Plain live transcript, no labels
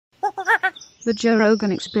The Joe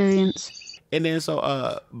Rogan Experience. And then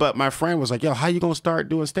but my friend was like, yo, how you gonna start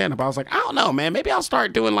doing stand-up? I was like, I don't know, man. Maybe I'll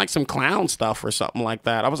start doing like some clown stuff or something like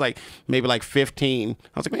that. I was like, maybe like 15.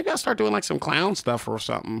 I was like, maybe I'll start doing like some clown stuff or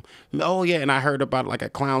something. Oh yeah, and I heard about like a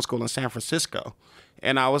clown school in San Francisco.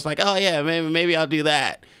 And I was like, oh yeah, maybe I'll do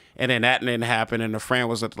that. And then that didn't happen. And a friend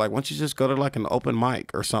was like, why don't you just go to like an open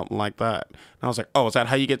mic or something like that? And I was like, oh, is that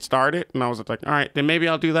how you get started? And I was like, all right, then maybe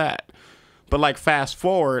I'll do that. But like fast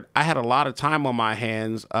forward, I had a lot of time on my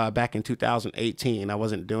hands back in 2018. I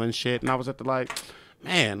wasn't doing shit. And I was at the like,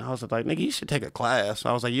 man, I was like, nigga, you should take a class.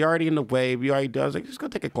 I was like, you're already in the wave. You already do. I was like, just go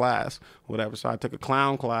take a class, whatever. So I took a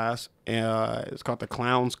clown class. It's called the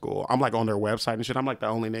Clown School. I'm like on their website and shit. I'm like the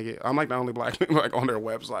only nigga. I'm like the only black nigga like on their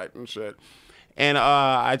website and shit. And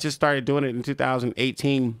I just started doing it in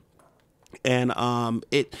 2018. And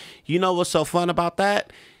you know what's so fun about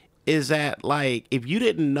that? Is that like if you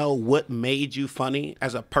didn't know what made you funny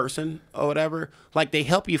as a person or whatever, like they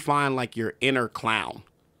help you find like your inner clown.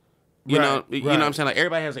 You know what I'm saying? Like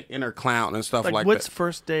everybody has an inner clown and stuff like what's that.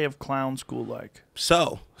 first day of clown school like?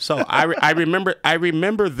 So I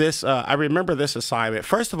remember this assignment.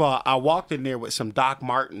 First of all, I walked in there with some Doc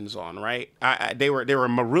Martens on, right? They were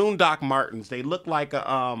maroon Doc Martens. They look like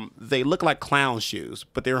clown shoes,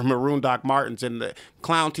 but they were maroon Doc Martens. And the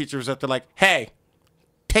clown teacher was up there like, hey,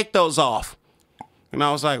 take those off. And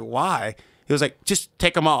I was like, why? He was like, just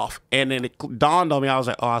take them off. And then it dawned on me. I was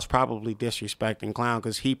like, oh, I was probably disrespecting clown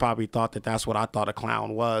because he probably thought that that's what I thought a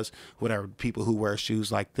clown was, whatever, people who wear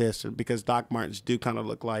shoes like this. And because Doc Martens do kind of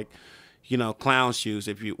look like, you know, clown shoes,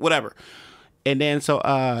 if you, whatever. And then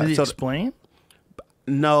Did he explain?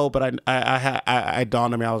 No, but I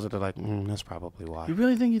dawned on me. I was like, that's probably why. You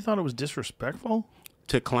really think he thought it was disrespectful?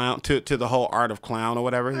 To clown, to the whole art of clown or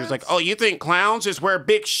whatever. He was like, oh, you think clowns just wear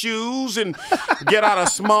big shoes and get out of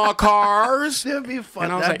small cars? That'd be fun.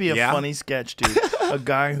 That'd be a funny sketch, dude. A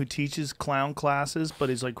guy who teaches clown classes, but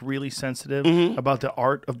is like really sensitive about the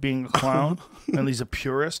art of being a clown, and he's a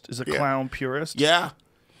purist. Is a clown purist? Yeah.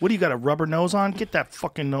 What do you got, a rubber nose on? Get that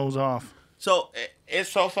fucking nose off. So it's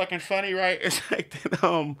so fucking funny, right? It's like that,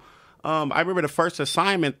 I remember the first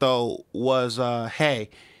assignment though was hey,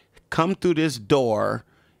 come through this door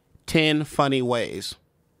 10 funny ways.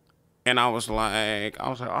 And I was like,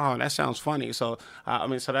 oh, that sounds funny. So,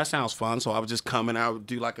 so that sounds fun. So I would just come in, I would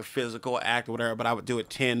do like a physical act or whatever, but I would do it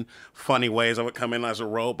 10 funny ways. I would come in as a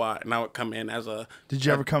robot and I would come in as a... Did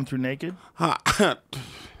you ever come through naked?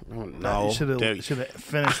 No. You should have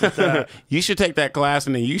finished with that. You should take that class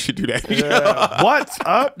and then you should do that. Yeah. What's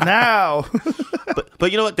up now?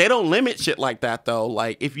 But you know what? They don't limit shit like that though.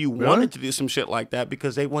 Like if you wanted to do some shit like that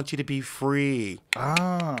because they want you to be free.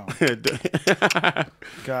 Oh.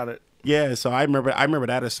 Got it. Yeah, so I remember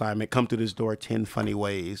that assignment. Come through this door 10 funny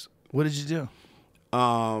ways. What did you do?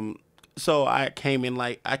 So I came in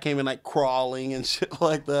like crawling and shit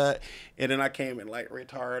like that, and then I came in like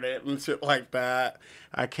retarded and shit like that.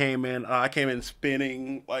 I came in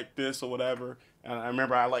spinning like this or whatever. And I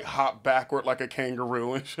remember I like hopped backward like a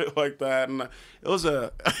kangaroo and shit like that. And it was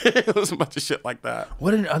a bunch of shit like that.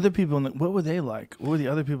 What did other people what were they like? What were the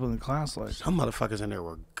other people in the class like? Some motherfuckers in there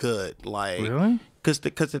were good. Like, really? Because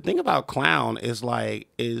the thing about clown is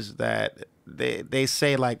that they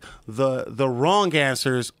say like the wrong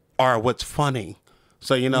answers are what's funny.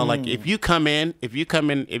 So, you know, like if you come in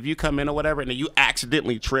or whatever, and then you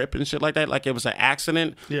accidentally trip and shit like that, like it was an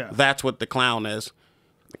accident, that's what the clown is.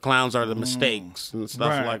 The clowns are the mistakes and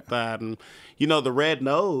stuff like that. And, you know, the red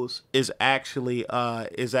nose is actually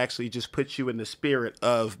just puts you in the spirit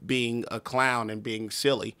of being a clown and being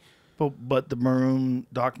silly. But the maroon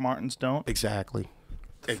Doc Martens don't? Exactly.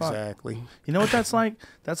 Exactly. You know what that's like?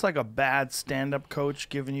 That's like a bad stand-up coach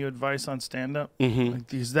giving you advice on stand-up. Like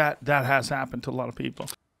that has happened to a lot of people.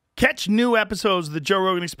 Catch new episodes of the Joe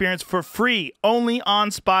Rogan Experience for free only on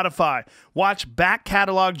Spotify. Watch back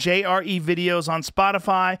catalog JRE videos on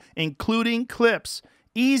Spotify, including clips.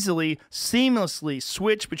 Easily, seamlessly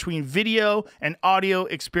switch between video and audio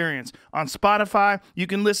experience. On Spotify, you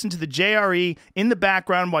can listen to the JRE in the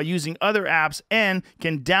background while using other apps and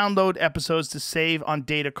can download episodes to save on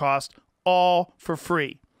data cost, all for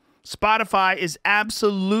free. Spotify is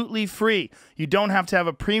absolutely free. You don't have to have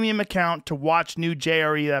a premium account to watch new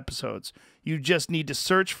JRE episodes. You just need to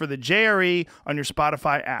search for the JRE on your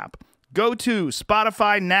Spotify app. Go to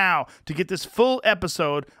Spotify now to get this full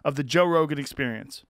episode of the Joe Rogan Experience.